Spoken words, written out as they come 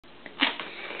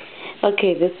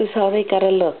Okay, this is how they gotta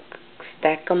look.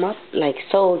 Stack them up like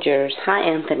soldiers. Hi,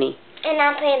 Anthony. And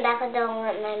I'm playing back-a-dome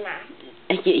with my mom.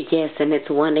 Yes, and it's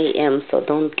 1 a.m., so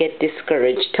don't get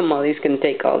discouraged. Tamales can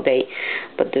take all day.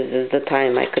 But this is the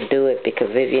time I could do it because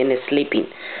Vivian is sleeping.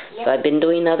 Yep. So I've been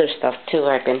doing other stuff, too.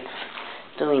 I've been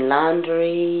doing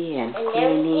laundry and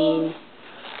cleaning.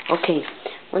 Okay,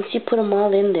 once you put them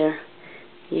all in there,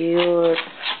 your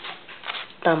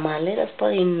tamalera is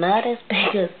probably not as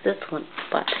big as this one,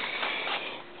 but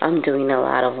I'm doing a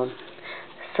lot of them.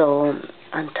 So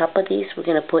on top of these, we're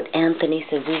going to put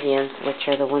Anthony's and Vivian's, which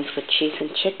are the ones with cheese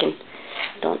and chicken.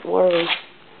 Don't worry.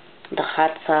 The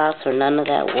hot sauce or none of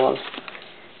that will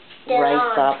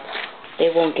rise up. They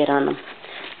won't get on them.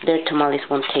 Their tamales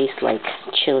won't taste like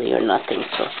chili or nothing.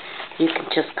 So you can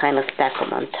just kind of stack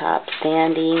them on top,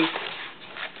 standing,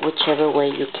 whichever way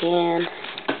you can.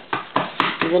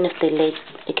 Even if they lay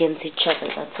against each other,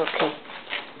 that's okay.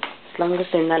 As long as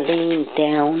they're not laying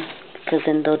down, because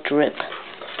then they'll drip.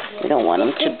 We don't want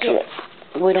them to drip.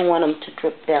 We don't want them to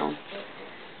drip down.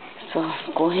 So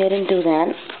go ahead and do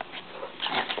that.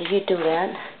 After you do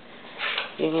that,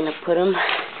 you're going to put them,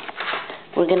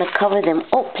 we're going to cover them.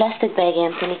 Oh, plastic bag,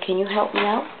 Anthony, can you help me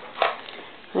out?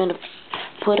 We're going to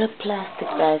put a plastic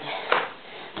bag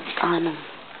on them.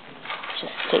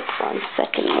 Just take 1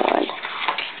 second more.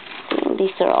 And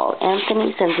these are all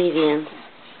Anthony's and Vivian's.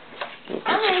 You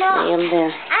can just lay them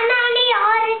there. I don't need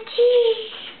all the cheese.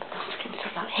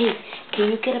 Hey, can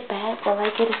you get a bag while I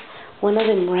get one of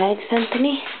them rags,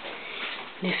 Anthony?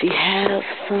 And if you have a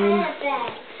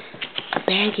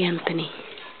bag, Anthony.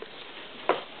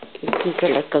 You can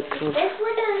get like a group. This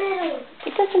one or little?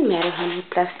 It doesn't matter, honey,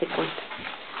 plastic one.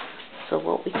 So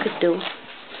what we could do,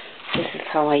 this is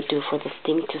how I do for this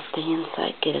thing to stay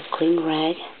inside. Get a clean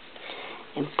rag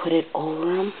and put it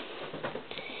over them.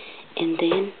 And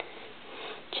then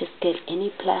just get any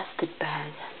plastic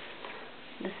bag.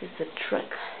 This is a trick,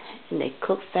 and they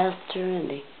cook faster, and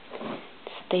they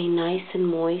stay nice and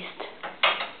moist,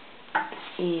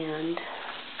 and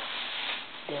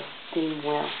they'll steam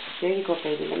well. Here you go,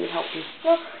 baby. Let me help you.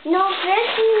 No,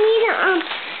 first you need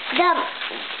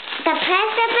the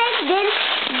plastic bag,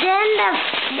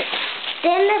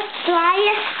 then the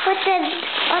dryer with the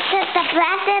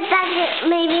plastic bag.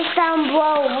 Maybe some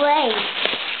blow away.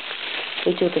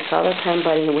 We do this all the time,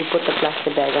 buddy, and we put the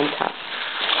plastic bag on top.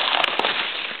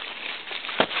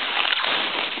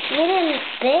 Really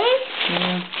big?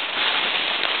 Yeah.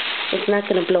 It's not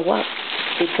going to blow up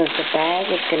because the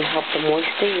bag is going to help the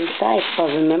moisture inside.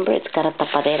 But remember, it's got a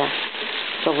tapadera.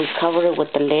 So we cover it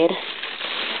with the lid,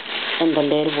 and the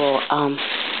lid will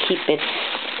keep it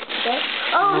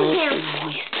nice and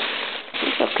moist.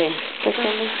 It's okay.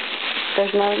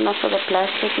 There's not enough of the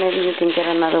plastic. Maybe you can get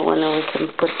another one and we can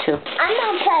put 2. I'm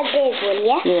going to put a big one,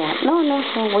 yeah? Yeah. No,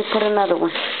 we put another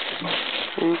one.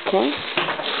 Okay.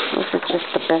 This is just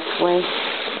the best way.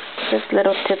 Just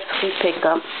little tips we pick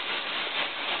up.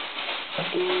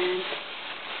 And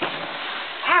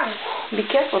ow. Be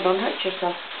careful, don't hurt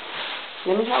yourself.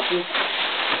 Let me help you.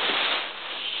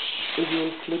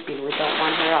 Vivian's sleeping, we don't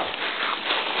want her up.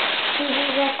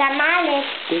 These are tamales.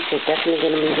 These are definitely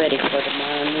going to be ready for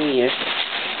tomorrow, New Year's.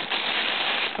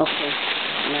 Okay,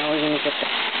 now we're going to get the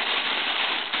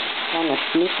kind of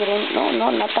sneak it in. No,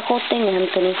 not the whole thing,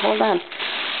 Anthony. Hold on.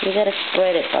 You gotta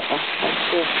spread it, Papa.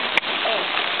 Like this.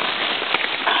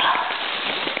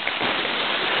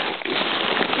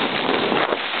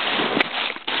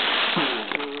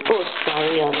 Oh,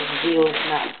 sorry, on the view is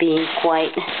not being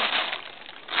quite.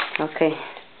 Okay.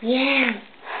 Yeah.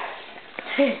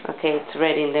 Okay, it's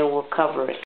ready, and then we'll cover it.